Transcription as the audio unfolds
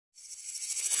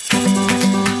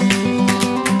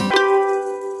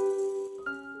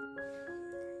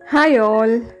Hi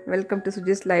all, welcome to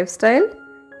Suji's life style.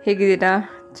 ಹೇಗಿದ್ದೀರಾ?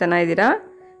 ಚೆನ್ನಾಗಿದ್ದೀರಾ?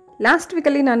 Last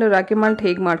ವೀಕಲ್ಲಿ ನಾನು ರಾಗಿ ಮಾಲ್ಟ್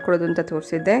ಹೇಗೆ ಮಾಡ್ಕೊಳ್ಳೋದು ಅಂತ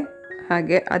ತೋರಿಸಿದ್ದೆ.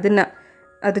 ಹಾಗೆ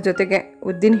ಅದ್ರ ಜೊತೆಗೆ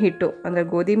ಉದ್ದಿನ ಹಿಟ್ಟು ಅಂದರೆ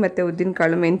ಗೋಧಿ ಮತ್ತು ಉದ್ದಿನ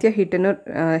ಕಾಳು ಮೆಂತ್ಯ ಹಿಟ್ಟನ್ನು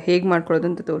ಹೇಗೆ ಮಾಡ್ಕೊಳ್ಳೋದು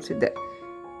ಅಂತ ತೋರಿಸಿದ್ದೆ.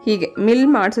 ಹೀಗೆ ಮಿಲ್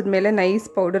ಮಾಡಿಸಿದ್ಮೇಲೆ ನೈಸ್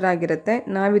ಪೌಡರ್ ಆಗಿರುತ್ತೆ.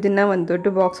 ನಾವು ಇದನ್ನು ಒಂದು ದೊಡ್ಡ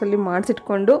ಬಾಕ್ಸಲ್ಲಿ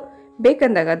ಮಾಡಿಸಿಟ್ಕೊಂಡು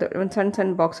ಬೇಕಂದಾಗ ಅದು ಒಂದು ಸಣ್ಣ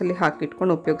ಸಣ್ಣ ಬಾಕ್ಸಲ್ಲಿ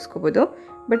ಹಾಕಿಟ್ಕೊಂಡು ಉಪಯೋಗಿಸ್ಕೋಬೋದು.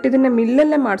 ಬಟ್ ಇದನ್ನು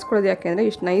ಮಿಲ್ಲಲ್ಲೇ ಮಾಡಿಸ್ಕೊಳ್ಳೋದು ಯಾಕೆ ಅಂದರೆ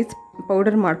ಇಷ್ಟು ನೈಸ್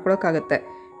ಪೌಡರ್ ಮಾಡ್ಕೊಳ್ಳೋಕ್ಕಾಗತ್ತೆ.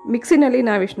 ಮಿಕ್ಸಿನಲ್ಲಿ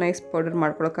ನಾವು ಇಷ್ಟು ನೈಸ್ ಪೌಡರ್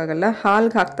ಮಾಡ್ಕೊಳಕ್ಕಾಗಲ್ಲ.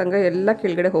 ಹಾಲ್ಗೆ ಹಾಕ್ದಂಗೆ ಎಲ್ಲ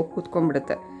ಕೆಳಗಡೆ ಹೋಗಿ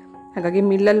ಕೂತ್ಕೊಂಡ್ಬಿಡುತ್ತೆ. ಹಾಗಾಗಿ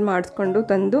ಮಿಲ್ಲಲ್ಲಿ ಮಾಡಿಸ್ಕೊಂಡು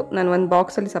ತಂದು ನಾನು ಒಂದು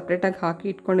ಬಾಕ್ಸಲ್ಲಿ ಸಪ್ರೇಟಾಗಿ ಹಾಕಿ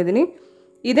ಇಟ್ಕೊಂಡಿದ್ದೀನಿ.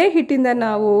 ಇದೇ ಹಿಟ್ಟಿಂದ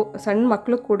ನಾವು ಸಣ್ಣ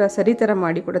ಮಕ್ಕಳು ಕೂಡ ಸರಿ ಥರ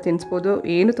ಮಾಡಿ ಕೂಡ ತಿನ್ನಿಸ್ಬೋದು,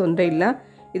 ಏನೂ ತೊಂದರೆ ಇಲ್ಲ.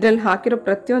 ಇದರಲ್ಲಿ ಹಾಕಿರೋ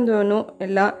ಪ್ರತಿಯೊಂದೂ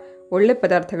ಎಲ್ಲ ಒಳ್ಳೆ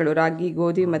ಪದಾರ್ಥಗಳು, ರಾಗಿ,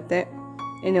 ಗೋಧಿ ಮತ್ತು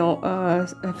ಏನು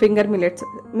ಫಿಂಗರ್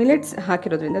ಮಿಲೆಟ್ಸ್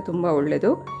ಹಾಕಿರೋದ್ರಿಂದ ತುಂಬ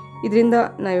ಒಳ್ಳೆಯದು. ಇದರಿಂದ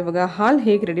ನಾವಿವಾಗ ಹಾಲು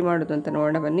ಹೇಗೆ ರೆಡಿ ಮಾಡೋದು ಅಂತ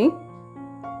ನೋಡೋಣ ಬನ್ನಿ.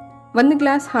 1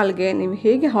 ಗ್ಲಾಸ್ ಹಾಲಿಗೆ ನೀವು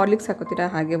ಹೇಗೆ ಹಾರ್ಲಿಕ್ಸ್ ಹಾಕೋತೀರಾ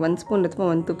ಹಾಗೆ 1 ಸ್ಪೂನ್ ಅಥವಾ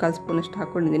 1-1.25 ಸ್ಪೂನಷ್ಟು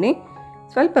ಹಾಕ್ಕೊಂಡಿದ್ದೀನಿ.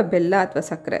 ಸ್ವಲ್ಪ ಬೆಲ್ಲ ಅಥವಾ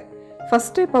ಸಕ್ಕರೆ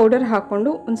ಫಸ್ಟೇ ಪೌಡರ್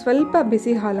ಹಾಕ್ಕೊಂಡು ಒಂದು ಸ್ವಲ್ಪ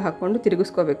ಬಿಸಿ ಹಾಲು ಹಾಕ್ಕೊಂಡು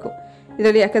ತಿರುಗಿಸ್ಕೋಬೇಕು.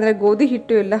 ಇದರಲ್ಲಿ ಯಾಕಂದರೆ ಗೋಧಿ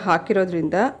ಹಿಟ್ಟು ಎಲ್ಲ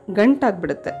ಹಾಕಿರೋದ್ರಿಂದ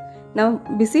ಗಂಟಾಗ್ಬಿಡುತ್ತೆ. ನಾವು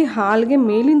ಬಿಸಿ ಹಾಲಿಗೆ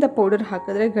ಮೇಲಿಂದ ಪೌಡರ್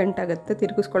ಹಾಕಿದ್ರೆ ಗಂಟಾಗುತ್ತೆ,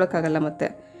 ತಿರುಗಿಸ್ಕೊಳ್ಳೋಕ್ಕಾಗಲ್ಲ ಮತ್ತೆ.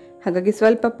 ಹಾಗಾಗಿ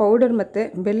ಸ್ವಲ್ಪ ಪೌಡರ್ ಮತ್ತು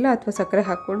ಬೆಲ್ಲ ಅಥವಾ ಸಕ್ಕರೆ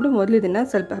ಹಾಕ್ಕೊಂಡು ಮೊದಲು ಇದನ್ನು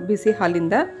ಸ್ವಲ್ಪ ಬಿಸಿ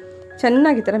ಹಾಲಿಂದ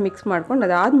ಚೆನ್ನಾಗಿ ಥರ ಮಿಕ್ಸ್ ಮಾಡ್ಕೊಂಡು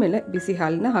ಅದಾದಮೇಲೆ ಬಿಸಿ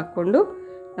ಹಾಲನ್ನ ಹಾಕ್ಕೊಂಡು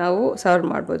ನಾವು ಸರ್ವ್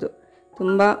ಮಾಡ್ಬೋದು.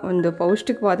 ತುಂಬ ಒಂದು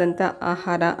ಪೌಷ್ಟಿಕವಾದಂಥ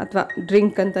ಆಹಾರ ಅಥವಾ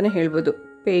ಡ್ರಿಂಕ್ ಅಂತಲೇ ಹೇಳ್ಬೋದು.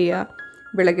 ಪೇಯ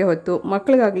ಬೆಳಗ್ಗೆ ಹೊತ್ತು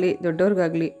ಮಕ್ಕಳಿಗಾಗಲಿ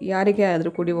ದೊಡ್ಡವ್ರಿಗಾಗಲಿ ಯಾರಿಗೆ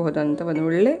ಆದರೂ ಕುಡಿಬಹುದಂಥ ಒಂದು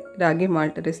ಒಳ್ಳೆ ರಾಗಿ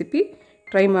ಮಾಲ್ಟ್ ರೆಸಿಪಿ.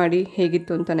 ಟ್ರೈ ಮಾಡಿ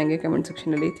ಹೇಗಿತ್ತು ಅಂತ ನನಗೆ ಕಮೆಂಟ್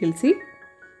ಸೆಕ್ಷನಲ್ಲಿ ತಿಳಿಸಿ.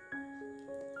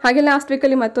 ಹಾಗೆ ಲಾಸ್ಟ್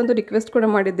ವೀಕಲ್ಲಿ ಮತ್ತೊಂದು ರಿಕ್ವೆಸ್ಟ್ ಕೂಡ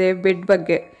ಮಾಡಿದ್ದೆ ಬೆಡ್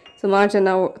ಬಗ್ಗೆ. ಸುಮಾರು ಜನ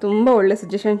ತುಂಬ ಒಳ್ಳೆ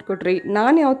ಸಜೆಷನ್ ಕೊಟ್ರಿ.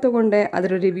 ನಾನು ಯಾವ್ದು ತೊಗೊಂಡೆ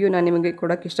ಅದರ ರಿವ್ಯೂ ನಾನು ನಿಮಗೆ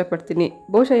ಕೊಡೋಕ್ಕೆ ಇಷ್ಟಪಡ್ತೀನಿ.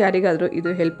 ಬಹುಶಃ ಯಾರಿಗಾದರೂ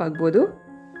ಇದು ಹೆಲ್ಪ್ ಆಗ್ಬೋದು.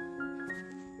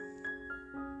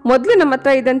 ಮೊದಲು ನಮ್ಮ ಹತ್ರ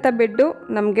ಇದ್ದಂಥ ಬೆಡ್ಡು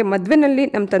ನಮಗೆ ಮದುವೆನಲ್ಲಿ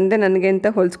ನಮ್ಮ ತಂದೆ ನನಗೆ ಅಂತ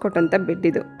ಹೊಲಿಸ್ಕೊಟ್ಟಂಥ ಬೆಡ್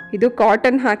ಇದು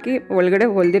ಕಾಟನ್ ಹಾಕಿ ಒಳಗಡೆ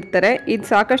ಹೊಲಿದಿರ್ತಾರೆ. ಇದು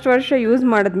ಸಾಕಷ್ಟು ವರ್ಷ ಯೂಸ್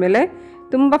ಮಾಡಿದ್ಮೇಲೆ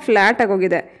ತುಂಬ ಫ್ಲ್ಯಾಟ್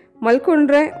ಆಗೋಗಿದೆ.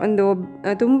 ಮಲ್ಕೊಂಡ್ರೆ ಒಂದು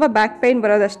ತುಂಬ ಬ್ಯಾಕ್ ಪೈನ್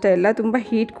ಬರೋದಷ್ಟೇ ಅಲ್ಲ, ತುಂಬ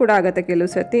ಹೀಟ್ ಕೂಡ ಆಗುತ್ತೆ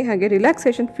ಕೆಲವು ಸರ್ತಿ. ಹಾಗೆ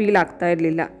ರಿಲ್ಯಾಕ್ಸೇಷನ್ ಫೀಲ್ ಆಗ್ತಾ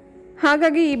ಇರಲಿಲ್ಲ.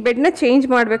 ಹಾಗಾಗಿ ಈ ಬೆಡ್ನ ಚೇಂಜ್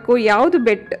ಮಾಡಬೇಕು, ಯಾವುದು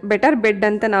ಬೆಟರ್ ಬೆಡ್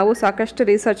ಅಂತ ನಾವು ಸಾಕಷ್ಟು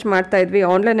ರಿಸರ್ಚ್ ಮಾಡ್ತಾ ಇದ್ವಿ,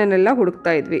 ಆನ್ಲೈನಲ್ಲೆಲ್ಲ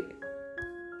ಹುಡುಕ್ತಾ ಇದ್ವಿ.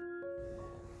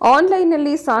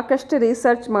 ಆನ್ಲೈನಲ್ಲಿ ಸಾಕಷ್ಟು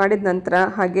ರಿಸರ್ಚ್ ಮಾಡಿದ ನಂತರ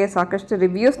ಹಾಗೆ ಸಾಕಷ್ಟು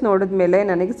ರಿವ್ಯೂಸ್ ನೋಡಿದ ಮೇಲೆ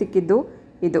ನನಗೆ ಸಿಕ್ಕಿದ್ದು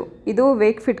ಇದು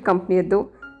ವೇಕ್ಫಿಟ್ ಕಂಪ್ನಿಯದ್ದು.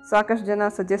 ಸಾಕಷ್ಟು ಜನ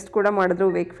ಸಜೆಸ್ಟ್ ಕೂಡ ಮಾಡಿದ್ರು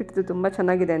ವೇಕ್ಫಿಟ್ದು ತುಂಬ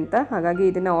ಚೆನ್ನಾಗಿದೆ ಅಂತ. ಹಾಗಾಗಿ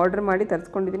ಇದನ್ನು ಆರ್ಡರ್ ಮಾಡಿ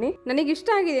ತರಿಸ್ಕೊಂಡಿದ್ದೀನಿ. ನನಗೆ ಇಷ್ಟ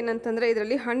ಆಗಿದೆ ಏನಂತಂದರೆ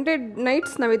ಇದರಲ್ಲಿ 100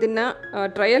 ನೈಟ್ಸ್ ನಾವು ಇದನ್ನು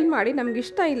ಟ್ರಯಲ್ ಮಾಡಿ ನಮ್ಗೆ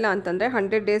ಇಷ್ಟ ಇಲ್ಲ ಅಂತಂದರೆ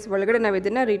 100 ಡೇಸ್ ಒಳಗಡೆ ನಾವು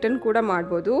ಇದನ್ನು ರಿಟರ್ನ್ ಕೂಡ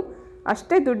ಮಾಡ್ಬೋದು.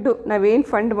 ಅಷ್ಟೇ ದುಡ್ಡು ನಾವೇನು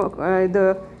ಫಂಡ್ ಇದು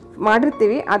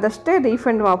ಮಾಡಿರ್ತೀವಿ ಅದಷ್ಟೇ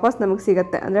ರೀಫಂಡ್ ವಾಪಸ್ ನಮಗೆ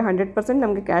ಸಿಗುತ್ತೆ. ಅಂದರೆ 100%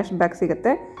 ನಮಗೆ ಕ್ಯಾಶ್ ಬ್ಯಾಕ್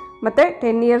ಸಿಗುತ್ತೆ. ಮತ್ತು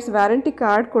 10 ಇಯರ್ಸ್ ವ್ಯಾರಂಟಿ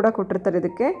ಕಾರ್ಡ್ ಕೂಡ ಕೊಟ್ಟಿರ್ತಾರೆ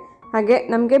ಇದಕ್ಕೆ. ಹಾಗೆ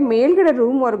ನಮಗೆ ಮೇಲ್ಗಡೆ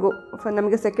ರೂಮ್ವರೆಗೂ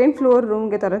ನಮಗೆ ಸೆಕೆಂಡ್ ಫ್ಲೋರ್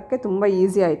ರೂಮ್ಗೆ ತರೋಕ್ಕೆ ತುಂಬ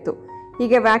ಈಸಿ ಆಯಿತು.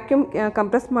 ಹೀಗೆ ವ್ಯಾಕ್ಯೂಮ್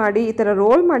ಕಂಪ್ರೆಸ್ ಮಾಡಿ ಈ ಥರ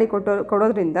ರೋಲ್ ಮಾಡಿ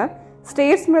ಕೊಡೋದ್ರಿಂದ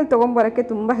ಸ್ಟೇರ್ಸ್ ಮೇಲೆ ತೊಗೊಂಬರೋಕ್ಕೆ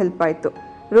ತುಂಬ ಹೆಲ್ಪ್ ಆಯಿತು.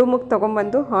 ರೂಮಿಗೆ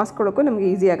ತೊಗೊಂಬಂದು ಹಾಸ್ಕೊಳ್ಳೋಕ್ಕೂ ನಮಗೆ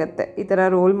ಈಸಿ ಆಗುತ್ತೆ ಈ ಥರ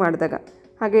ರೋಲ್ ಮಾಡಿದಾಗ.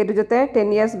 ಹಾಗೆ ಇದ್ರ ಜೊತೆ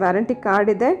 10 ಇಯರ್ಸ್ ವ್ಯಾರಂಟಿ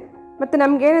ಕಾರ್ಡ್ ಇದೆ. ಮತ್ತು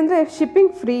ನಮಗೇನೆಂದರೆ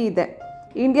ಶಿಪ್ಪಿಂಗ್ ಫ್ರೀ ಇದೆ.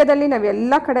 ಇಂಡಿಯಾದಲ್ಲಿ ನಾವು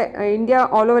ಎಲ್ಲ ಕಡೆ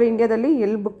ಆಲ್ ಓವರ್ ಇಂಡಿಯಾದಲ್ಲಿ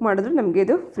ಎಲ್ಲಿ ಬುಕ್ ಮಾಡಿದ್ರು ನಮಗೆ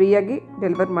ಇದು ಫ್ರೀಯಾಗಿ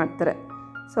ಡೆಲಿವರ್ ಮಾಡ್ತಾರೆ.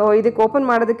 ಸೊ ಇದಕ್ಕೆ ಓಪನ್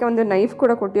ಮಾಡೋದಕ್ಕೆ ಒಂದು ನೈಫ್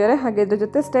ಕೂಡ ಕೊಟ್ಟಿದ್ದಾರೆ. ಹಾಗೆ ಇದ್ರ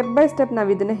ಜೊತೆ ಸ್ಟೆಪ್ ಬೈ ಸ್ಟೆಪ್ ನಾವು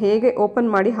ಇದನ್ನು ಹೇಗೆ ಓಪನ್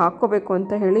ಮಾಡಿ ಹಾಕ್ಕೋಬೇಕು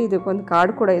ಅಂತ ಹೇಳಿ ಇದಕ್ಕೊಂದು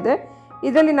ಕಾರ್ಡ್ ಕೂಡ ಇದೆ.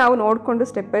 ಇದರಲ್ಲಿ ನಾವು ನೋಡಿಕೊಂಡು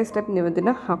ಸ್ಟೆಪ್ ಬೈ ಸ್ಟೆಪ್ ನೀವು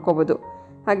ಇದನ್ನು ಹಾಕ್ಕೋಬೋದು.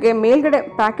 ಹಾಗೆ ಮೇಲ್ಗಡೆ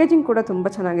ಪ್ಯಾಕೇಜಿಂಗ್ ಕೂಡ ತುಂಬ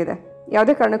ಚೆನ್ನಾಗಿದೆ.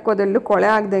 ಯಾವುದೇ ಕಾರಣಕ್ಕೂ ಅದೆಲ್ಲೂ ಕೊಳೆ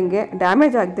ಆಗ್ದಂಗೆ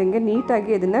ಡ್ಯಾಮೇಜ್ ಆಗ್ದಂಗೆ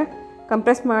ನೀಟಾಗಿ ಇದನ್ನು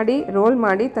ಕಂಪ್ರೆಸ್ ಮಾಡಿ ರೋಲ್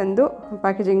ಮಾಡಿ ತಂದು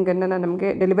ಪ್ಯಾಕೇಜಿಂಗನ್ನು ನಮಗೆ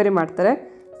ಡೆಲಿವರಿ ಮಾಡ್ತಾರೆ.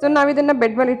 ಸೊ ನಾವಿದನ್ನು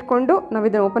ಬೆಡ್ ಮೇಲೆ ಇಟ್ಕೊಂಡು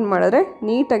ನಾವಿದನ್ನು ಓಪನ್ ಮಾಡಿದ್ರೆ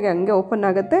ನೀಟಾಗಿ ಹಂಗೆ ಓಪನ್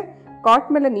ಆಗುತ್ತೆ. ಕಾಟ್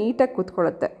ಮೇಲೆ ನೀಟಾಗಿ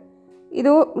ಕೂತ್ಕೊಳ್ಳುತ್ತೆ.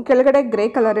 ಇದು ಕೆಳಗಡೆ ಗ್ರೇ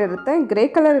ಕಲರ್ ಇರುತ್ತೆ. ಗ್ರೇ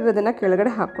ಕಲರ್ ಇರೋದನ್ನು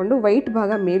ಕೆಳಗಡೆ ಹಾಕ್ಕೊಂಡು ವೈಟ್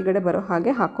ಭಾಗ ಮೇಲ್ಗಡೆ ಬರೋ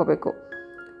ಹಾಗೆ ಹಾಕ್ಕೋಬೇಕು.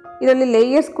 ಇದರಲ್ಲಿ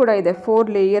ಲೇಯರ್ಸ್ ಕೂಡ ಇದೆ, 4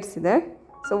 ಲೇಯರ್ಸ್ ಇದೆ.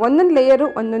 ಸೊ ಒಂದೊಂದು ಲೇಯರು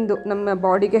ಒಂದೊಂದು ನಮ್ಮ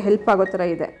ಬಾಡಿಗೆ ಹೆಲ್ಪ್ ಆಗೋ ಥರ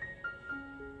ಇದೆ.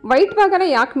 ವೈಟ್ ಭಾಗನ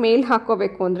ಯಾಕೆ ಮೇಲ್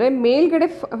ಹಾಕ್ಕೋಬೇಕು ಅಂದರೆ ಮೇಲ್ಗಡೆ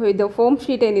ಇದು ಫೋಮ್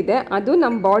ಶೀಟ್ ಏನಿದೆ ಅದು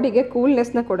ನಮ್ಮ ಬಾಡಿಗೆ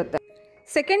ಕೂಲ್ನೆಸ್ನ ಕೊಡುತ್ತೆ.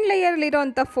 ಸೆಕೆಂಡ್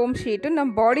ಲೇಯರಲ್ಲಿರೋವಂಥ ಫೋಮ್ ಶೀಟು ನಮ್ಮ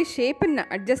ಬಾಡಿ ಶೇಪನ್ನು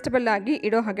ಅಡ್ಜಸ್ಟಬಲ್ ಆಗಿ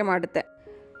ಇಡೋ ಹಾಗೆ ಮಾಡುತ್ತೆ.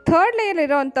 ಥರ್ಡ್ ಲೇಯರ್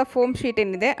ಇರೋವಂಥ ಫೋಮ್ ಶೀಟ್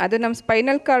ಏನಿದೆ ಅದು ನಮ್ಮ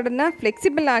ಸ್ಪೈನಲ್ ಕಾರ್ಡನ್ನು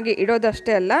ಫ್ಲೆಕ್ಸಿಬಲ್ ಆಗಿ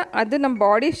ಇಡೋದಷ್ಟೇ ಅಲ್ಲ, ಅದು ನಮ್ಮ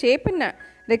ಬಾಡಿ ಶೇಪನ್ನು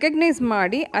ರೆಕಗ್ನೈಸ್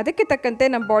ಮಾಡಿ ಅದಕ್ಕೆ ತಕ್ಕಂತೆ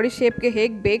ನಮ್ಮ ಬಾಡಿ ಶೇಪ್ಗೆ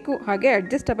ಹೇಗೆ ಬೇಕು ಹಾಗೆ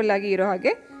ಅಡ್ಜಸ್ಟಬಲ್ ಆಗಿ ಇರೋ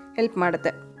ಹಾಗೆ ಹೆಲ್ಪ್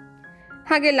ಮಾಡುತ್ತೆ.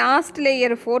 ಹಾಗೆ last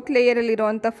layer 4th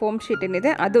ಲೇಯರಲ್ಲಿರುವಂಥ foam sheet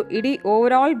ಏನಿದೆ ಅದು ಇಡೀ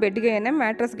ಓವರಾಲ್ ಬೆಡ್ಗೆ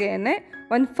ಮ್ಯಾಟ್ರಸ್ಗೆ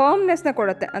ಒಂದು ಫರ್ಮ್ನೆಸ್ನ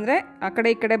ಕೊಡುತ್ತೆ. ಅಂದರೆ ಆ ಕಡೆ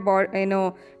ಈ ಕಡೆ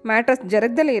ಮ್ಯಾಟ್ರಸ್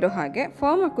ಜರಗದಲ್ಲೇ ಇರೋ ಹಾಗೆ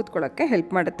ಫರ್ಮಾಗಿ ಕೂತ್ಕೊಳ್ಳೋಕ್ಕೆ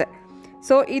ಹೆಲ್ಪ್ ಮಾಡುತ್ತೆ.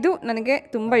 ಸೊ ಇದು ನನಗೆ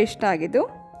ತುಂಬ ಇಷ್ಟ ಆಗಿದ್ದು.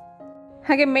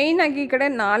 ಹಾಗೆ ಮೇಯ್ನಾಗಿ ಈ ಕಡೆ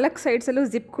 4 ಸೈಡ್ಸಲ್ಲೂ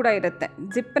ಜಿಪ್ ಕೂಡ ಇರುತ್ತೆ.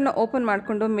 ಜಿಪ್ಪನ್ನು ಓಪನ್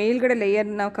ಮಾಡಿಕೊಂಡು ಮೇಲ್ಗಡೆ ಲೇಯರ್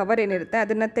ನಾವು ಕವರ್ ಏನಿರುತ್ತೆ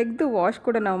ಅದನ್ನು ತೆಗೆದು ವಾಶ್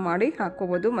ಕೂಡ ನಾವು ಮಾಡಿ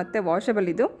ಹಾಕ್ಕೋಬೋದು. ಮತ್ತು ವಾಷಬಲ್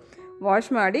ಇದು ವಾಶ್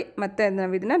ಮಾಡಿ ಮತ್ತು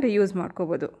ನಾವು ಇದನ್ನು ರಿಯೂಸ್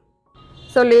ಮಾಡ್ಕೋಬೋದು.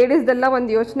 ಸೊ ಲೇಡೀಸ್ದೆಲ್ಲ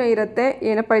ಒಂದು ಯೋಚನೆ ಇರುತ್ತೆ,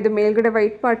 ಏನಪ್ಪ ಇದು ಮೇಲ್ಗಡೆ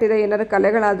ವೈಟ್ ಪಾರ್ಟ್ ಇದೆ, ಏನಾದ್ರು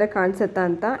ಕಲೆಗಳಾದರೆ ಕಾಣಿಸುತ್ತಾ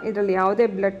ಅಂತ. ಇದರಲ್ಲಿ ಯಾವುದೇ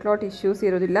ಬ್ಲಡ್ ಕ್ಲಾಟ್ ಇಶ್ಯೂಸ್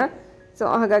ಇರೋದಿಲ್ಲ. ಸೊ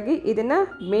ಹಾಗಾಗಿ ಇದನ್ನು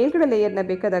ಮೇಲ್ಗಡೆ ಲೇಯರ್ನ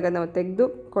ಬೇಕಾದಾಗ ನಾವು ತೆಗೆದು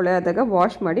ಕೊಳೆ ಆದಾಗ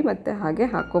ವಾಶ್ ಮಾಡಿ ಮತ್ತೆ ಹಾಗೆ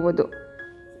ಹಾಕ್ಕೋಬೋದು.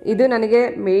 ಇದು ನನಗೆ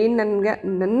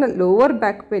ನನ್ನ ಲೋವರ್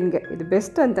ಬ್ಯಾಕ್ ಪೇನ್ಗೆ ಇದು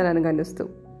ಬೆಸ್ಟ್ ಅಂತ ನನಗನ್ನಿಸ್ತು.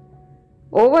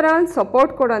 ಓವರಾಲ್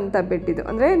ಸಪೋರ್ಟ್ ಕೊಡೋಂಥ ಬೆಡ್ ಇದು.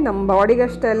 ಅಂದರೆ ನಮ್ಮ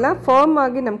ಬಾಡಿಗಷ್ಟೇ ಅಲ್ಲ, ಫರ್ಮ್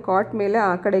ಆಗಿ ನಮ್ಮ ಕಾಟ್ ಮೇಲೆ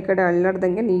ಆ ಕಡೆ ಈ ಕಡೆ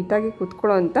ಅಳ್ಳಾಡ್ದಂಗೆ ನೀಟಾಗಿ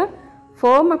ಕೂತ್ಕೊಳ್ಳೋಂಥ,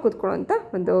 ಫರ್ಮಾಗಿ ಕೂತ್ಕೊಳ್ಳೋಂಥ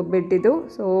ಒಂದು ಬೆಡ್ ಇದು.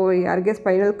 ಸೊ ಯಾರಿಗೆ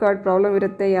ಸ್ಪೈನಲ್ ಕಾರ್ಡ್ ಪ್ರಾಬ್ಲಮ್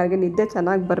ಇರುತ್ತೆ, ಯಾರಿಗೆ ನಿದ್ದೆ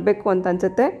ಚೆನ್ನಾಗಿ ಬರಬೇಕು ಅಂತ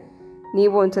ಅನಿಸುತ್ತೆ,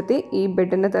 ನೀವು ಒಂದು ಸತಿ ಈ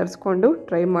ಬೆಡ್ಡನ್ನು ತರಿಸ್ಕೊಂಡು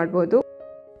ಟ್ರೈ ಮಾಡ್ಬೋದು.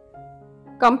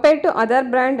 ಕಂಪೇರ್ ಟು ಅದರ್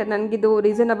ಬ್ರ್ಯಾಂಡ್ ನನಗಿದು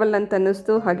ರೀಸನಬಲ್ ಅಂತ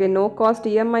ಅನ್ನಿಸ್ತು. ಹಾಗೆ ನೋ ಕಾಸ್ಟ್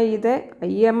EMI ಇದೆ,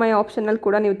 EMI ಆಪ್ಷನಲ್ಲಿ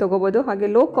ಕೂಡ ನೀವು ತೊಗೋಬೋದು. ಹಾಗೆ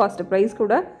ಲೋ ಕಾಸ್ಟ್ ಪ್ರೈಸ್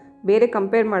ಕೂಡ ಬೇರೆ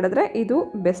ಕಂಪೇರ್ ಮಾಡಿದ್ರೆ ಇದು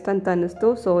ಬೆಸ್ಟ್ ಅಂತ ಅನ್ನಿಸ್ತು.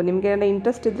 ಸೊ ನಿಮಗೆ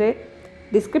ಇಂಟ್ರೆಸ್ಟ್ ಇದ್ದರೆ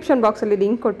ಡಿಸ್ಕ್ರಿಪ್ಷನ್ ಬಾಕ್ಸಲ್ಲಿ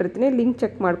ಲಿಂಕ್ ಕೊಟ್ಟಿರ್ತೀನಿ, ಲಿಂಕ್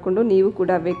ಚೆಕ್ ಮಾಡಿಕೊಂಡು ನೀವು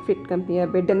ಕೂಡ ವೇಕ್ಫಿಟ್ ಕಂಪ್ನಿಯ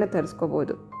ಬೆಡ್ಡನ್ನು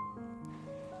ತರಿಸ್ಕೋಬೋದು.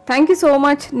 Thank you so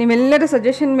much. ನಿಮ್ಮೆಲ್ಲರ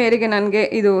ಸಜೆಷನ್ ಮೇರೆಗೆ ನನಗೆ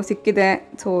ಇದು ಸಿಕ್ಕಿದೆ.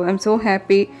 So I am so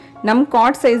happy. ನಮ್ಮ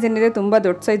ಕಾಟ್ ಸೈಜ್ ಏನಿದೆ ತುಂಬ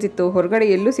ದೊಡ್ಡ ಸೈಜ್ ಇತ್ತು, ಹೊರಗಡೆ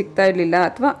ಎಲ್ಲೂ ಸಿಗ್ತಾ ಇರಲಿಲ್ಲ,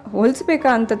 ಅಥವಾ ಹೊಲಿಸ್ಬೇಕಾ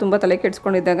ಅಂತ ತುಂಬ ತಲೆ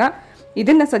ಕೆಡಿಸ್ಕೊಂಡಿದ್ದಾಗ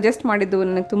ಇದನ್ನು ಸಜೆಸ್ಟ್ ಮಾಡಿದ್ದು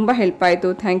ನನಗೆ ತುಂಬ ಹೆಲ್ಪ್ ಆಯಿತು.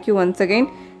 Thank you once again.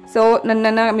 So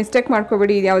ನನ್ನನ್ನು ಮಿಸ್ಟೇಕ್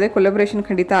ಮಾಡ್ಕೋಬೇಡಿ, ಇದು ಯಾವುದೇ ಕೊಲಬ್ರೇಷನ್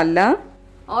ಖಂಡಿತ ಅಲ್ಲ.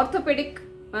 ಆರ್ಥೋಪೆಡಿಕ್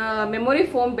ಮೆಮೊರಿ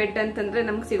ಫೋಮ್ ಬೆಡ್ ಅಂತಂದರೆ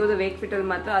ನಮ್ಗೆ ಸಿಗೋದು ವೇಕ್ಫಿಟಲ್ಲಿ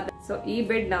ಮಾತ್ರ. ಸೊ ಈ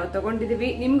ಬೆಡ್ ನಾವು ತೊಗೊಂಡಿದ್ದೀವಿ.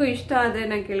 ನಿಮಗೂ ಇಷ್ಟ ಆದರೆ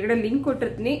ನಾನು ಕೆಳಗಡೆ ಲಿಂಕ್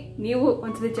ಕೊಟ್ಟಿರ್ತೀನಿ, ನೀವು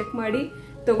ಒಂದ್ಸತಿ ಚೆಕ್ ಮಾಡಿ.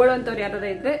 ತೊಗೊಳ್ಳೋಂಥವ್ರು ಯಾರು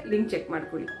ಇದ್ದರೆ ಲಿಂಕ್ ಚೆಕ್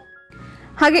ಮಾಡ್ಕೊಳ್ಳಿ.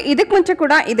 ಹಾಗೆ ಇದಕ್ಕೆ ಮುಂಚೆ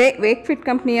ಕೂಡ ಇದೇ ವೇಕ್ಫಿಟ್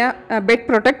ಕಂಪ್ನಿಯ ಬೆಡ್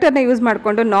ಪ್ರೊಟೆಕ್ಟರ್ನ ಯೂಸ್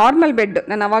ಮಾಡಿಕೊಂಡು ನಾರ್ಮಲ್ ಬೆಡ್,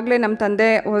 ನಾನು ಆವಾಗಲೇ ನಮ್ಮ ತಂದೆ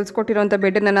ಹೊಲಿಸ್ಕೊಟ್ಟಿರೋಂಥ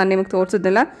ಬೆಡ್ಡನ್ನು ನಾನು ನಿಮಗೆ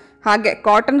ತೋರಿಸಿದ್ನಲ್ಲ, ಹಾಗೆ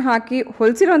ಕಾಟನ್ ಹಾಕಿ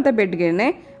ಹೊಲಿಸಿರೋಂಥ ಬೆಡ್ಗೆ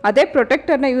ಅದೇ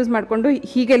ಪ್ರೊಟೆಕ್ಟರ್ನ ಯೂಸ್ ಮಾಡಿಕೊಂಡು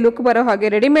ಹೀಗೆ ಲುಕ್ ಬರೋ ಹಾಗೆ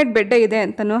ರೆಡಿಮೇಡ್ ಬೆಡ್ಡೇ ಇದೆ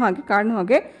ಅಂತಲೂ ಹಾಗೆ ಕಾಣೋ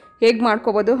ಹಾಗೆ ಹೇಗೆ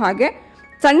ಮಾಡ್ಕೋಬೋದು. ಹಾಗೆ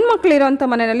ಸಣ್ಣ ಮಕ್ಕಳಿರೋಂಥ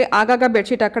ಮನೆಯಲ್ಲಿ ಆಗಾಗ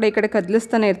ಬೆಡ್ಶೀಟ್ ಆ ಕಡೆ ಈ ಕಡೆ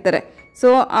ಕದಲಿಸ್ತಾನೆ ಇರ್ತಾರೆ. ಸೊ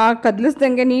ಆ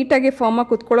ಕದಲಿಸ್ದಂಗೆ ನೀಟಾಗಿ ಫಾರ್ಮಾಗಿ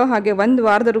ಕೂತ್ಕೊಳ್ಳೋ ಹಾಗೆ ಒಂದು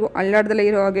ವಾರದವರೆಗೂ ಅಳ್ಳಾಡ್ದಲ್ಲೇ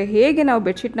ಇರೋ ಹಾಗೆ ಹೇಗೆ ನಾವು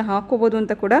ಬೆಡ್ಶೀಟ್ನ ಹಾಕ್ಕೋಬೋದು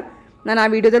ಅಂತ ಕೂಡ ನಾನು ಆ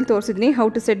ವಿಡಿಯೋದಲ್ಲಿ ತೋರಿಸಿದ್ದೀನಿ, ಹೌ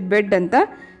ಟು ಸೆಟ್ ಬೆಡ್ ಅಂತ.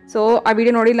 ಸೊ ಆ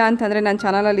ವಿಡಿಯೋ ನೋಡಿಲ್ಲ ಅಂತಂದರೆ ನನ್ನ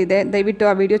ಚಾನಲಲ್ಲಿದೆ, ದಯವಿಟ್ಟು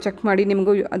ಆ ವಿಡಿಯೋ ಚೆಕ್ ಮಾಡಿ,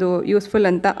 ನಿಮಗೂ ಅದು ಯೂಸ್ಫುಲ್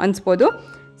ಅಂತ ಅನಿಸ್ಬೋದು.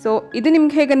 ಸೊ ಇದು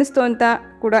ನಿಮ್ಗೆ ಹೇಗೆ ಅನ್ನಿಸ್ತು ಅಂತ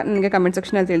ಕೂಡ ನನಗೆ ಕಮೆಂಟ್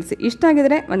ಸೆಕ್ಷನಲ್ಲಿ ತಿಳಿಸಿ. ಇಷ್ಟ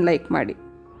ಆಗಿದರೆ ಒಂದು ಲೈಕ್ ಮಾಡಿ.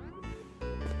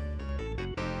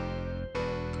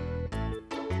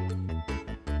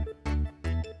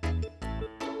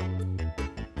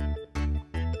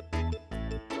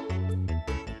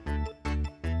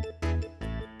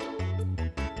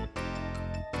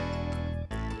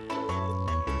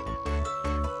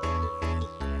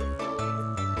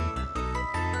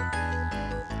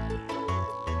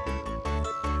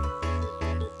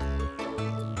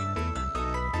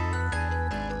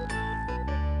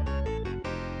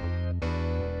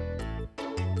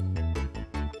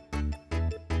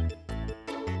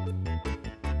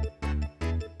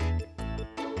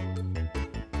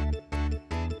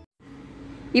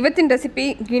 ಇವತ್ತಿನ ರೆಸಿಪಿ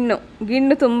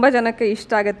ಗಿಣ್ಣು ತುಂಬ ಜನಕ್ಕೆ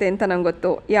ಇಷ್ಟ ಆಗುತ್ತೆ ಅಂತ ನಂಗೆ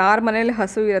ಗೊತ್ತು. ಯಾರ ಮನೇಲಿ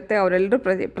ಹಸು ಇರುತ್ತೆ ಅವರೆಲ್ಲರೂ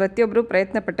ಪ್ರತಿಯೊಬ್ಬರು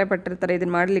ಪ್ರಯತ್ನ ಪಟ್ಟಿರ್ತಾರೆ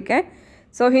ಇದನ್ನು ಮಾಡಲಿಕ್ಕೆ.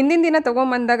 ಸೊ ಹಿಂದಿನ ದಿನ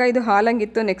ತೊಗೊಂಬಂದಾಗ ಇದು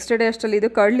ಹಾಲಂಗಿತ್ತು, ನೆಕ್ಸ್ಟ್ ಡೇ ಅಷ್ಟರಲ್ಲಿ ಇದು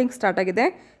ಕರ್ಡ್ಲಿಂಗ್ ಸ್ಟಾರ್ಟ್ ಆಗಿದೆ,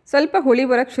 ಸ್ವಲ್ಪ ಹುಳಿ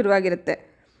ಬರೋಕ್ಕೆ ಶುರುವಾಗಿರುತ್ತೆ.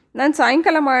 ನಾನು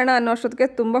ಸಾಯಂಕಾಲ ಮಾಡೋಣ ಅನ್ನೋ ಅಷ್ಟೊತ್ತಿಗೆ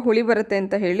ತುಂಬ ಹುಳಿ ಬರುತ್ತೆ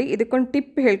ಅಂತ ಹೇಳಿ ಇದಕ್ಕೊಂದು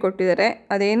ಟಿಪ್ ಹೇಳ್ಕೊಟ್ಟಿದ್ದಾರೆ.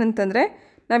 ಅದೇನಂತಂದರೆ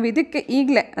ನಾವು ಇದಕ್ಕೆ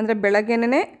ಈಗಲೇ ಅಂದರೆ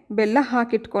ಬೆಳಗ್ಗೆನೇ ಬೆಲ್ಲ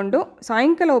ಹಾಕಿಟ್ಕೊಂಡು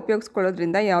ಸಾಯಂಕಾಲ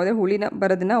ಉಪಯೋಗಿಸ್ಕೊಳ್ಳೋದ್ರಿಂದ ಯಾವುದೇ ಹುಳಿನ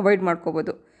ಬರೋದನ್ನು ಅವಾಯ್ಡ್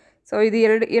ಮಾಡ್ಕೋಬೋದು. ಸೊ ಇದು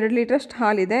 2 ಲೀಟ್ರಷ್ಟು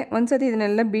ಹಾಲಿದೆ. ಒಂದು ಸತಿ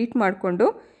ಇದನ್ನೆಲ್ಲ ಬೀಟ್ ಮಾಡಿಕೊಂಡು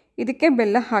ಇದಕ್ಕೆ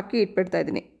ಬೆಲ್ಲ ಹಾಕಿ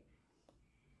ಇಟ್ಬಿಡ್ತಾಯಿದ್ದೀನಿ.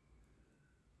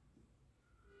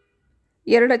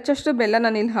 2 ಅಚ್ಚಷ್ಟು ಬೆಲ್ಲ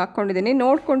ನಾನು ಇಲ್ಲಿ ಹಾಕ್ಕೊಂಡಿದ್ದೀನಿ.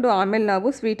 ನೋಡಿಕೊಂಡು ಆಮೇಲೆ ನಾವು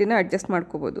ಸ್ವೀಟನ್ನು ಅಡ್ಜಸ್ಟ್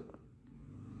ಮಾಡ್ಕೋಬೋದು.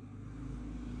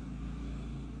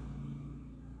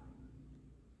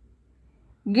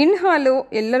 ಗಿಣ್ಣು ಹಾಲು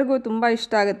ಎಲ್ಲರಿಗೂ ತುಂಬ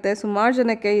ಇಷ್ಟ ಆಗುತ್ತೆ. ಸುಮಾರು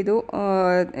ಜನಕ್ಕೆ ಇದು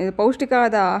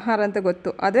ಪೌಷ್ಟಿಕವಾದ ಆಹಾರ ಅಂತ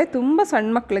ಗೊತ್ತು, ಆದರೆ ತುಂಬ ಸಣ್ಣ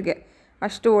ಮಕ್ಕಳಿಗೆ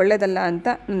ಅಷ್ಟು ಒಳ್ಳೆಯದಲ್ಲ ಅಂತ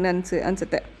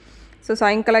ಅನಿಸುತ್ತೆ. ಸೊ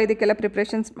ಸಾಯಂಕಾಲ ಇದಕ್ಕೆಲ್ಲ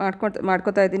ಪ್ರಿಪ್ರೇಷನ್ಸ್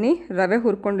ಮಾಡ್ಕೋತಾ ಇದ್ದೀನಿ. ರವೆ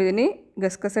ಹುರ್ಕೊಂಡಿದ್ದೀನಿ,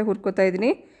 ಗಸಗಸೆ ಹುರ್ಕೋತಾ ಇದ್ದೀನಿ,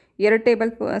 2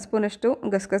 ಟೇಬಲ್ ಸ್ಪೂನಷ್ಟು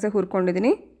ಗಸಗಸೆ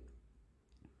ಹುರ್ಕೊಂಡಿದ್ದೀನಿ.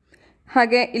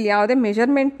 ಹಾಗೆ ಇಲ್ಲಿ ಯಾವುದೇ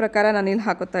ಮೆಜರ್ಮೆಂಟ್ ಪ್ರಕಾರ ನಾನು ಇಲ್ಲಿ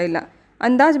ಹಾಕೋತಾ ಇಲ್ಲ,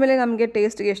 ಅಂದಾಜು ಮೇಲೆ ನಮಗೆ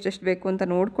ಟೇಸ್ಟ್ಗೆ ಎಷ್ಟೆಷ್ಟು ಬೇಕು ಅಂತ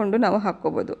ನೋಡಿಕೊಂಡು ನಾವು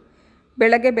ಹಾಕ್ಕೋಬೋದು.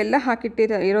 ಬೆಳಗ್ಗೆ ಬೆಲ್ಲ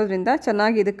ಇರೋದ್ರಿಂದ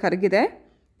ಚೆನ್ನಾಗಿ ಇದಕ್ಕೆ ಕರಗಿದೆ.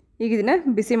 ಈಗ ಇದನ್ನು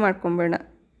ಬಿಸಿ ಮಾಡ್ಕೊಂಬೇಡ.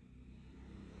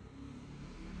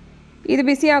 ಇದು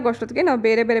ಬಿಸಿ ಆಗೋಷ್ಟೊತ್ತಿಗೆ ನಾವು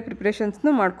ಬೇರೆ ಬೇರೆ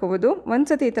ಪ್ರಿಪ್ರೇಷನ್ಸ್ನೂ ಮಾಡ್ಕೋಬೋದು. ಒಂದು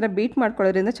ಸತಿ ಈ ಥರ ಬೀಟ್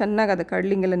ಮಾಡ್ಕೊಳ್ಳೋದ್ರಿಂದ ಚೆನ್ನಾಗಿ ಅದು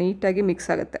ಕಡ್ಲಿಂಗ್ ಎಲ್ಲ ನೀಟಾಗಿ ಮಿಕ್ಸ್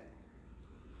ಆಗುತ್ತೆ.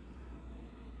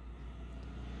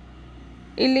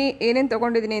 ಇಲ್ಲಿ ಏನೇನು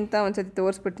ತೊಗೊಂಡಿದ್ದೀನಿ ಅಂತ ಒಂದು ಸತಿ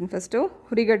ತೋರಿಸ್ಬಿಡ್ತೀನಿ. ಫಸ್ಟು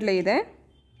ಹುರಿಗಡಲೆ ಇದೆ,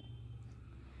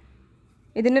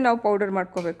 ಇದನ್ನು ನಾವು ಪೌಡರ್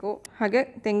ಮಾಡ್ಕೋಬೇಕು. ಹಾಗೆ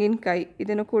ತೆಂಗಿನಕಾಯಿ,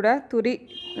 ಇದನ್ನು ಕೂಡ ತುರಿ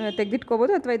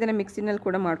ತೆಗೆದಿಟ್ಕೋಬೋದು ಅಥವಾ ಇದನ್ನು ಮಿಕ್ಸಿನಲ್ಲಿ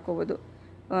ಕೂಡ ಮಾಡ್ಕೋಬೋದು.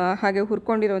 ಹಾಗೆ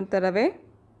ಹುರ್ಕೊಂಡಿರೋಂಥ ರವೆ,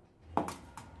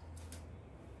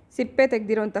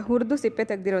 ಹುರಿದು ಸಿಪ್ಪೆ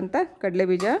ತೆಗೆದಿರೋಂಥ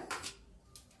ಕಡಲೆಬೀಜ,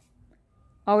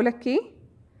 ಅವಲಕ್ಕಿ.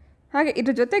 ಹಾಗೆ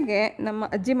ಇದ್ರ ಜೊತೆಗೆ ನಮ್ಮ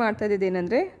ಅಜ್ಜಿ ಮಾಡ್ತಾಯಿದ್ದು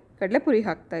ಏನಂದರೆ ಕಡಲೆಪುರಿ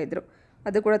ಹಾಕ್ತಾಯಿದ್ರು.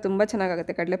 ಅದು ಕೂಡ ತುಂಬ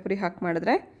ಚೆನ್ನಾಗಾಗುತ್ತೆ ಕಡಲೆಪುರಿ ಹಾಕಿ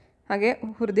ಮಾಡಿದ್ರೆ. ಹಾಗೆ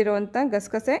ಹುರಿದಿರುವಂಥ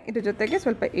ಗಸಗಸೆ, ಇದ್ರ ಜೊತೆಗೆ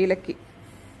ಸ್ವಲ್ಪ ಏಲಕ್ಕಿ,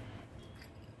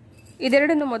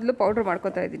 ಇದೆರಡನ್ನು ಮೊದಲು ಪೌಡ್ರ್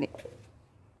ಮಾಡ್ಕೊತಾ ಇದ್ದೀನಿ.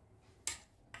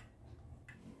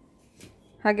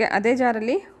 ಹಾಗೆ ಅದೇ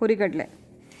ಜಾರಲ್ಲಿ ಹುರಿಗಡಲೆ,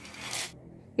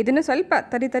 ಇದನ್ನು ಸ್ವಲ್ಪ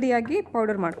ತರಿಯಾಗಿ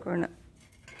ಪೌಡರ್ ಮಾಡ್ಕೊಳ್ಳೋಣ.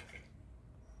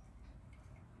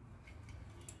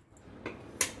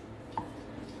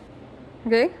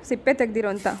 ಹಾಗೆ ಸಿಪ್ಪೆ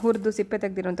ತೆಗೆದಿರೋಂಥ ಸಿಪ್ಪೆ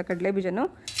ತೆಗೆದಿರೋಂಥ ಕಡಲೆ ಬೀಜನೂ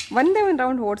ಒಂದೇ ಒಂದು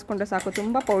ರೌಂಡ್ ಓಡಿಸ್ಕೊಂಡ್ರೆ ಸಾಕು.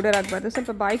 ತುಂಬ ಪೌಡರ್ ಆಗಬಾರ್ದು,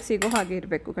 ಸ್ವಲ್ಪ ಬಾಯಿಗೆ ಸಿಗೋ ಹಾಗೆ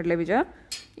ಇರಬೇಕು ಕಡಲೆ ಬೀಜ.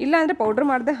 ಇಲ್ಲಾಂದರೆ ಪೌಡ್ರ್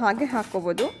ಮಾಡದೆ ಹಾಗೆ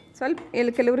ಹಾಕ್ಕೋಬೋದು. ಸ್ವಲ್ಪ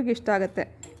ಕೆಲವ್ರಿಗೆ ಇಷ್ಟ ಆಗುತ್ತೆ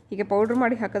ಹೀಗೆ ಪೌಡ್ರ್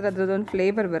ಮಾಡಿ ಹಾಕಿದ್ರೆ ಅದರದ್ದೊಂದು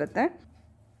ಫ್ಲೇವರ್ ಬರುತ್ತೆ.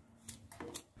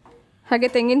 ಹಾಗೆ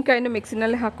ತೆಂಗಿನಕಾಯಿನೂ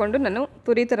ಮಿಕ್ಸಿನಲ್ಲಿ ಹಾಕ್ಕೊಂಡು ನಾನು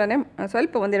ತುರಿ ಥರನೇ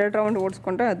ಸ್ವಲ್ಪ ಒಂದೆರಡು ರೌಂಡ್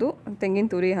ಓಡಿಸ್ಕೊಂಡ್ರೆ ಅದು ತೆಂಗಿನ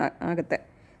ತುರಿ ಆಗುತ್ತೆ.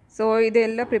 ಸೊ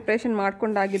ಇದೆಲ್ಲ ಪ್ರಿಪ್ರೇಷನ್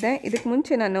ಮಾಡ್ಕೊಂಡಾಗಿದೆ. ಇದಕ್ಕೆ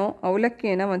ಮುಂಚೆ ನಾನು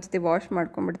ಅವಲಕ್ಕಿಯನ್ನು ಒಂದ್ಸತಿ ವಾಶ್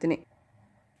ಮಾಡ್ಕೊಂಡ್ಬಿಡ್ತೀನಿ.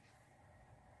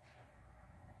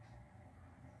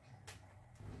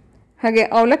 ಹಾಗೆ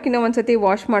ಅವಲಕ್ಕಿನ ಒಂದ್ಸತಿ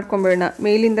ವಾಶ್ ಮಾಡ್ಕೊಂಬಿಡೋಣ.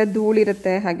 ಮೇಲಿಂದ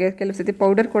ಧೂಳಿರುತ್ತೆ, ಹಾಗೆ ಕೆಲವು ಸತಿ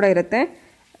ಪೌಡರ್ ಕೂಡ ಇರುತ್ತೆ.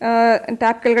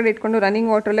 ಟ್ಯಾಪ್ ಕೆಳಗಡೆ ಇಟ್ಕೊಂಡು ರನ್ನಿಂಗ್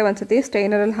ವಾಟ್ರಲ್ಲೇ ಒಂದ್ಸತಿ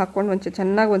ಸ್ಟೈನರಲ್ಲಿ ಹಾಕ್ಕೊಂಡು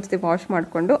ಚೆನ್ನಾಗಿ ಒಂದ್ಸತಿ ವಾಶ್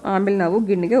ಮಾಡಿಕೊಂಡು ಆಮೇಲೆ ನಾವು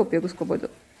ಗಿಣ್ಣಿಗೆ ಉಪಯೋಗಿಸ್ಕೋಬೋದು.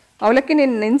 ಅವಲಕ್ಕಿ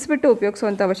ನೆನೆಸ್ಬಿಟ್ಟು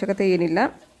ಉಪಯೋಗಿಸುವಂಥ ಅವಶ್ಯಕತೆ ಏನಿಲ್ಲ,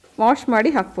 ವಾಶ್ ಮಾಡಿ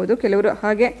ಹಾಕ್ಬೋದು. ಕೆಲವರು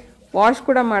ಹಾಗೆ ವಾಶ್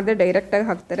ಕೂಡ ಮಾಡದೆ ಡೈರೆಕ್ಟಾಗಿ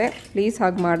ಹಾಕ್ತಾರೆ. ಪ್ಲೀಸ್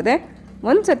ಹಾಗೆ ಮಾಡದೆ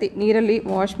ಒಂದು ಸತಿ ನೀರಲ್ಲಿ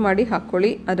ವಾಶ್ ಮಾಡಿ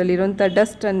ಹಾಕ್ಕೊಳ್ಳಿ. ಅದರಲ್ಲಿರೋಂಥ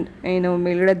ಡಸ್ಟ್ ಏನು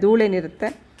ಮೇಲ್ಗಡೆ ಧೂಳೇನಿರುತ್ತೆ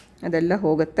ಅದೆಲ್ಲ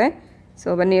ಹೋಗುತ್ತೆ. ಸೊ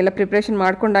ಬನ್ನಿ, ಎಲ್ಲ ಪ್ರಿಪ್ರೇಷನ್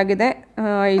ಮಾಡ್ಕೊಂಡಾಗಿದೆ.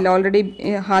 ಇಲ್ಲಿ ಆಲ್ರೆಡಿ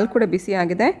ಹಾಲು ಕೂಡ ಬಿಸಿ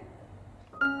ಆಗಿದೆ.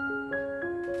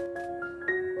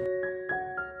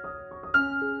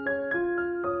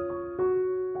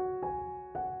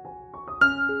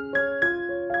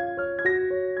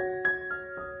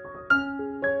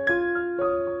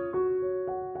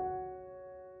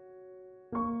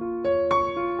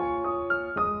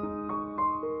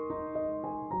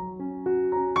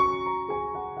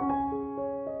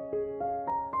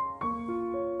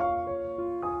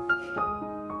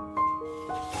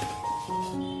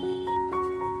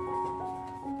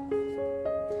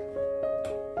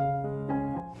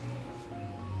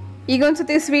 ಈಗ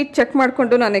ಒಂದ್ಸತಿ ಸ್ವೀಟ್ ಚೆಕ್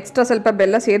ಮಾಡಿಕೊಂಡು ನಾನು ಎಕ್ಸ್ಟ್ರಾ ಸ್ವಲ್ಪ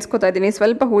ಬೆಲ್ಲ ಸೇರಿಸ್ಕೊತಾ ಇದ್ದೀನಿ.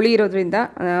 ಸ್ವಲ್ಪ ಹುಳಿ ಇರೋದ್ರಿಂದ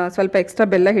ಸ್ವಲ್ಪ ಎಕ್ಸ್ಟ್ರಾ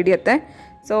ಬೆಲ್ಲ ಹಿಡಿಯುತ್ತೆ.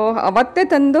 ಸೊ ಅವತ್ತೇ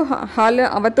ತಂದು ಹಾಲು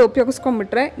ಅವತ್ತು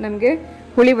ಉಪಯೋಗಿಸ್ಕೊಂಡ್ಬಿಟ್ರೆ ನಮಗೆ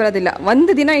ಹುಳಿ ಬರೋದಿಲ್ಲ.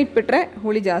 ಒಂದು ದಿನ ಇಟ್ಬಿಟ್ರೆ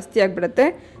ಹುಳಿ ಜಾಸ್ತಿ ಆಗಿಬಿಡುತ್ತೆ.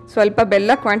 ಸ್ವಲ್ಪ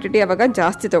ಬೆಲ್ಲ ಕ್ವಾಂಟಿಟಿ ಆವಾಗ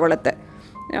ಜಾಸ್ತಿ ತೊಗೊಳುತ್ತೆ.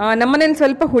 ನಮ್ಮನೇಲಿ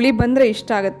ಸ್ವಲ್ಪ ಹುಳಿ ಬಂದರೆ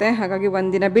ಇಷ್ಟ ಆಗುತ್ತೆ. ಹಾಗಾಗಿ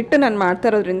ಒಂದಿನ ಬಿಟ್ಟು ನಾನು ಮಾಡ್ತಾ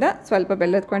ಇರೋದ್ರಿಂದ ಸ್ವಲ್ಪ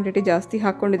ಬೆಲ್ಲದ ಕ್ವಾಂಟಿಟಿ ಜಾಸ್ತಿ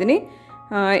ಹಾಕ್ಕೊಂಡಿದ್ದೀನಿ.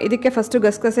 ಇದಕ್ಕೆ ಫಸ್ಟು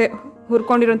ಗಸಗಸೆ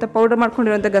ಹುರ್ಕೊಂಡಿರೋಂಥ ಪೌಡರ್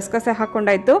ಮಾಡ್ಕೊಂಡಿರೋಂಥ ಗಸಗಸೆ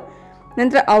ಹಾಕ್ಕೊಂಡಾಯಿತು.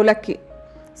 ನಂತರ ಅವಲಕ್ಕಿ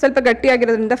ಸ್ವಲ್ಪ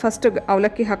ಗಟ್ಟಿಯಾಗಿರೋದ್ರಿಂದ ಫಸ್ಟ್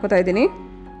ಅವಲಕ್ಕಿ ಹಾಕೋತಾ ಇದ್ದೀನಿ.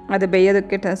 ಅದು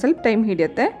ಬೇಯೋದಕ್ಕೆ ಸ್ವಲ್ಪ ಟೈಮ್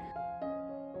ಹಿಡಿಯುತ್ತೆ.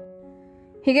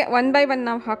 ಹೀಗೆ 1 by 1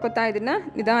 ನಾವು ಹಾಕೋತಾ ಇದನ್ನು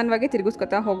ನಿಧಾನವಾಗಿ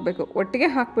ತಿರುಗಿಸ್ಕೊತಾ ಹೋಗಬೇಕು. ಒಟ್ಟಿಗೆ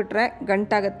ಹಾಕಿಬಿಟ್ರೆ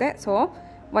ಗಂಟಾಗುತ್ತೆ. ಸೊ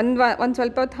ಒಂದು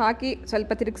ಸ್ವಲ್ಪ ಹೊತ್ತು ಹಾಕಿ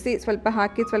ಸ್ವಲ್ಪ ತಿರುಗಿಸಿ, ಸ್ವಲ್ಪ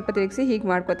ಹಾಕಿ ಸ್ವಲ್ಪ ತಿರುಗಿಸಿ, ಹೀಗೆ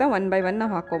ಮಾಡ್ಕೋತಾ 1 by 1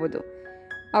 ನಾವು ಹಾಕ್ಕೋಬೋದು.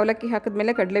 ಅವಲಕ್ಕಿ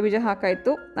ಹಾಕಿದ್ಮೇಲೆ ಕಡಲೆ ಬೀಜ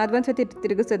ಹಾಕಾಯಿತು. ಅದೊಂದು ಸತಿ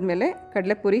ತಿರುಗಿಸಿದ್ಮೇಲೆ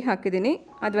ಕಡಲೆ ಪುರಿ ಹಾಕಿದ್ದೀನಿ.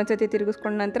 ಅದೊಂದು ಸತಿ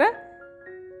ತಿರುಗಿಸ್ಕೊಂಡ ನಂತರ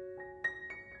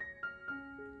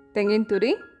ತೆಂಗಿನ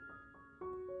ತುರಿ,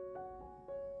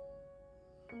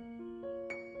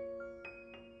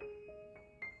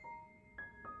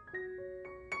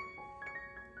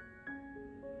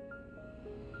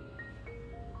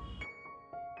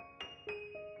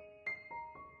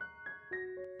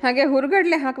 ಹಾಗೆ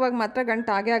ಹುರುಗಡಲೆ ಹಾಕುವಾಗ ಮಾತ್ರ ಗಂಟು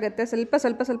ಆಗೇ ಆಗುತ್ತೆ.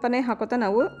 ಸ್ವಲ್ಪನೇ ಹಾಕೋತಾ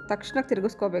ನಾವು ತಕ್ಷಣ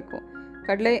ತಿರುಗಿಸ್ಕೋಬೇಕು.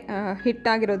 ಕಡಲೆ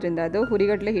ಹಿಟ್ಟಾಗಿರೋದ್ರಿಂದ, ಅದು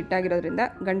ಹುರಿಗಡಲೆ ಹಿಟ್ಟಾಗಿರೋದ್ರಿಂದ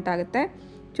ಗಂಟಾಗುತ್ತೆ.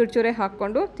 ಚೂರೇ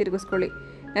ಹಾಕ್ಕೊಂಡು ತಿರುಗಿಸ್ಕೊಳ್ಳಿ.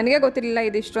 ನನಗೆ ಗೊತ್ತಿರಲಿಲ್ಲ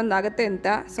ಇದು ಇಷ್ಟೊಂದು ಆಗುತ್ತೆ ಅಂತ.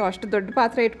 ಸೊ ಅಷ್ಟು ದೊಡ್ಡ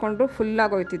ಪಾತ್ರೆ ಇಟ್ಕೊಂಡು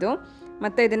ಫುಲ್ಲಾಗೋಯ್ತಿದ್ದು.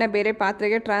 ಮತ್ತು ಇದನ್ನು ಬೇರೆ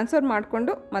ಪಾತ್ರೆಗೆ ಟ್ರಾನ್ಸ್ಫರ್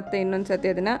ಮಾಡಿಕೊಂಡು ಮತ್ತೆ ಇನ್ನೊಂದು ಸತಿ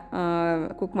ಅದನ್ನು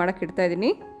ಕುಕ್ ಮಾಡೋಕ್ಕೆ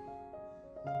ಇಡ್ತಾಯಿದ್ದೀನಿ.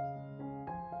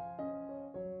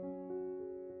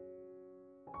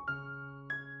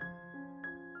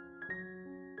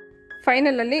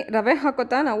 ಫೈನಲಲ್ಲಿ ರವೆ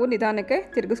ಹಾಕೋತಾ ನಾವು ನಿಧಾನಕ್ಕೆ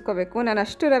ತಿರುಗಿಸ್ಕೋಬೇಕು. ನಾನು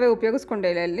ಅಷ್ಟು ರವೆ ಉಪಯೋಗಿಸ್ಕೊಂಡೆ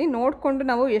ಇಲ್ಲಿ. ನೋಡಿಕೊಂಡು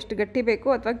ನಾವು ಎಷ್ಟು ಗಟ್ಟಿ ಬೇಕು,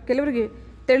 ಅಥವಾ ಕೆಲವರಿಗೆ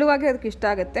ತೆಳುವಾಗಿ ಅದಕ್ಕೆ ಇಷ್ಟ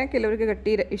ಆಗುತ್ತೆ, ಕೆಲವರಿಗೆ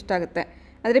ಗಟ್ಟಿ ಇಷ್ಟ ಆಗುತ್ತೆ.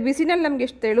 ಆದರೆ ಬಿಸಿನಲ್ಲಿ ನಮಗೆ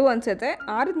ಎಷ್ಟು ತೆಳು ಅನಿಸುತ್ತೆ,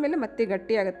 ಆರಿದ ಮೇಲೆ ಮತ್ತೆ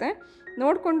ಗಟ್ಟಿ ಆಗುತ್ತೆ.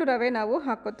 ನೋಡಿಕೊಂಡು ರವೆ ನಾವು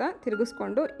ಹಾಕೋತಾ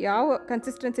ತಿರುಗಿಸ್ಕೊಂಡು ಯಾವ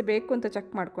ಕನ್ಸಿಸ್ಟೆನ್ಸಿ ಬೇಕು ಅಂತ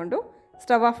ಚೆಕ್ ಮಾಡಿಕೊಂಡು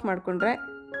ಸ್ಟವ್ ಆಫ್ ಮಾಡಿಕೊಂಡ್ರೆ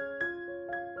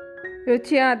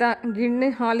ರುಚಿಯಾದ ಗಿಣ್ಣು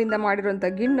ಹಾಲಿಂದ ಮಾಡಿರೋಂಥ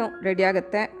ಗಿಣ್ಣು ರೆಡಿ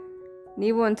ಆಗುತ್ತೆ.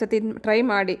 ನೀವು ಒಂದು ಸತಿ ಟ್ರೈ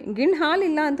ಮಾಡಿ. ಗಿಣ್ಣು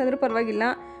ಹಾಲಿಲ್ಲ ಅಂತಂದ್ರೂ ಪರವಾಗಿಲ್ಲ,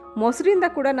 ಮೊಸರಿಂದ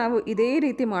ಕೂಡ ನಾವು ಇದೇ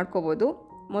ರೀತಿ ಮಾಡ್ಕೋಬೋದು.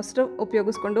 ಮೊಸರು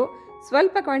ಉಪಯೋಗಿಸ್ಕೊಂಡು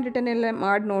ಸ್ವಲ್ಪ ಕ್ವಾಂಟಿಟಿನೆಲ್ಲ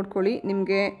ಮಾಡಿ ನೋಡ್ಕೊಳ್ಳಿ.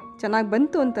 ನಿಮಗೆ ಚೆನ್ನಾಗಿ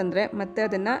ಬಂತು ಅಂತಂದರೆ ಮತ್ತೆ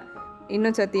ಅದನ್ನು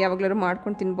ಇನ್ನೊಂದು ಸರ್ತಿ ಯಾವಾಗಲೂ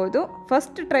ಮಾಡ್ಕೊಂಡು ತಿನ್ಬೋದು.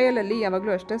 ಫಸ್ಟ್ ಟ್ರಯಲಲ್ಲಿ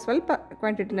ಯಾವಾಗಲೂ ಅಷ್ಟೇ ಸ್ವಲ್ಪ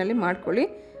ಕ್ವಾಂಟಿಟಿನಲ್ಲಿ ಮಾಡ್ಕೊಳ್ಳಿ.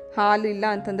 ಹಾಲಿಲ್ಲ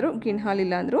ಅಂತಂದರೂ, ಗಿಣ್ಣು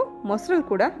ಹಾಲಿಲ್ಲ ಅಂದರೂ ಮೊಸರು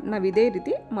ಕೂಡ ನಾವು ಇದೇ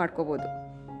ರೀತಿ ಮಾಡ್ಕೋಬೋದು.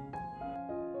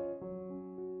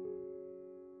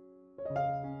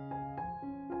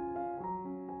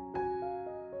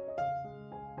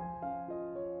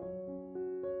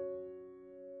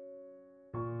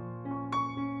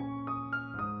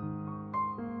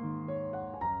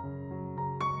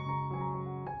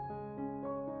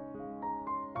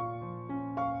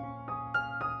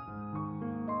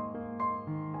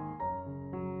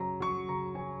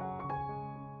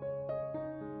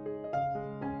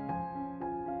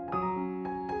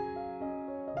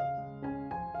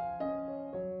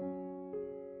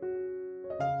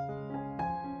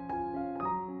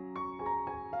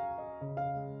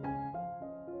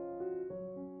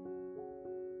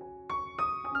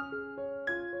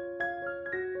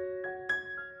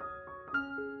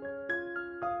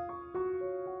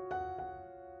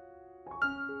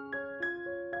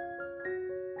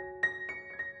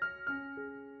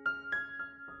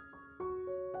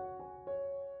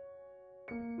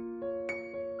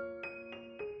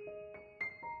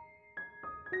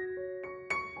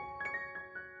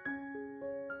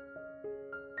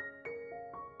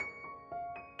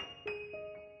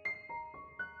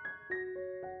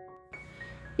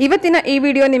 ಇವತ್ತಿನ ಈ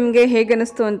ವಿಡಿಯೋ ನಿಮಗೆ ಹೇಗೆ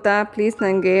ಅನಿಸ್ತು ಅಂತ ಪ್ಲೀಸ್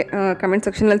ನನಗೆ ಕಮೆಂಟ್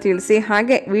ಸೆಕ್ಷನಲ್ಲಿ ತಿಳಿಸಿ.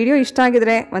 ಹಾಗೆ ವಿಡಿಯೋ ಇಷ್ಟ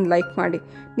ಆಗಿದರೆ ಒಂದು ಲೈಕ್ ಮಾಡಿ.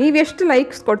 ನೀವು ಎಷ್ಟು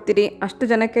ಲೈಕ್ಸ್ ಕೊಡ್ತೀರಿ ಅಷ್ಟು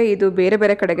ಜನಕ್ಕೆ ಇದು ಬೇರೆ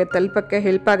ಬೇರೆ ಕಡೆಗೆ ತಲುಪಕ್ಕೆ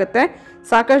ಹೆಲ್ಪ್ ಆಗುತ್ತೆ.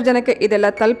 ಸಾಕಷ್ಟು ಜನಕ್ಕೆ ಇದೆಲ್ಲ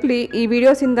ತಲುಪಲಿ, ಈ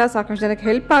ವಿಡಿಯೋಸಿಂದ ಸಾಕಷ್ಟು ಜನಕ್ಕೆ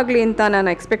ಹೆಲ್ಪ್ ಆಗಲಿ ಅಂತ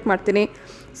ನಾನು ಎಕ್ಸ್ಪೆಕ್ಟ್ ಮಾಡ್ತೀನಿ.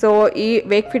 ಸೊ ಈ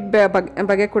ವೇಕ್ಫಿಟ್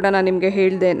ಬಗ್ಗೆ ಕೂಡ ನಾನು ನಿಮಗೆ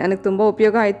ಹೇಳಿದೆ, ನನಗೆ ತುಂಬ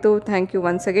ಉಪಯೋಗ ಆಯಿತು. Thank you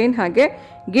once again. ಹಾಗೆ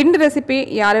ಗಿಂಡ್ ರೆಸಿಪಿ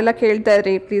ಯಾರೆಲ್ಲ ಕೇಳ್ತಾ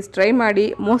ಇದ್ರಿ ಪ್ಲೀಸ್ ಟ್ರೈ ಮಾಡಿ.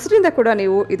 ಮೊಸರಿಂದ ಕೂಡ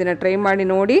ನೀವು ಇದನ್ನು ಟ್ರೈ ಮಾಡಿ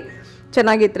ನೋಡಿ,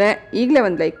 ಚೆನ್ನಾಗಿದ್ದರೆ ಈಗಲೇ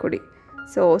ಒಂದು ಲೈಕ್ ಕೊಡಿ.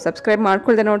 ಸೊ ಸಬ್ಸ್ಕ್ರೈಬ್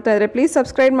ಮಾಡ್ಕೊಳ್ದೆ ನೋಡ್ತಾ ಇದ್ದರೆ ಪ್ಲೀಸ್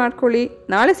ಸಬ್ಸ್ಕ್ರೈಬ್ ಮಾಡ್ಕೊಳ್ಳಿ.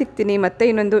 ನಾಳೆ ಸಿಗ್ತೀನಿ ಮತ್ತೆ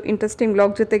ಇನ್ನೊಂದು ಇಂಟ್ರೆಸ್ಟಿಂಗ್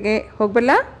ವ್ಲಾಗ್ ಜೊತೆಗೆ.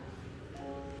 ಹೋಗಬಲ್ಲ.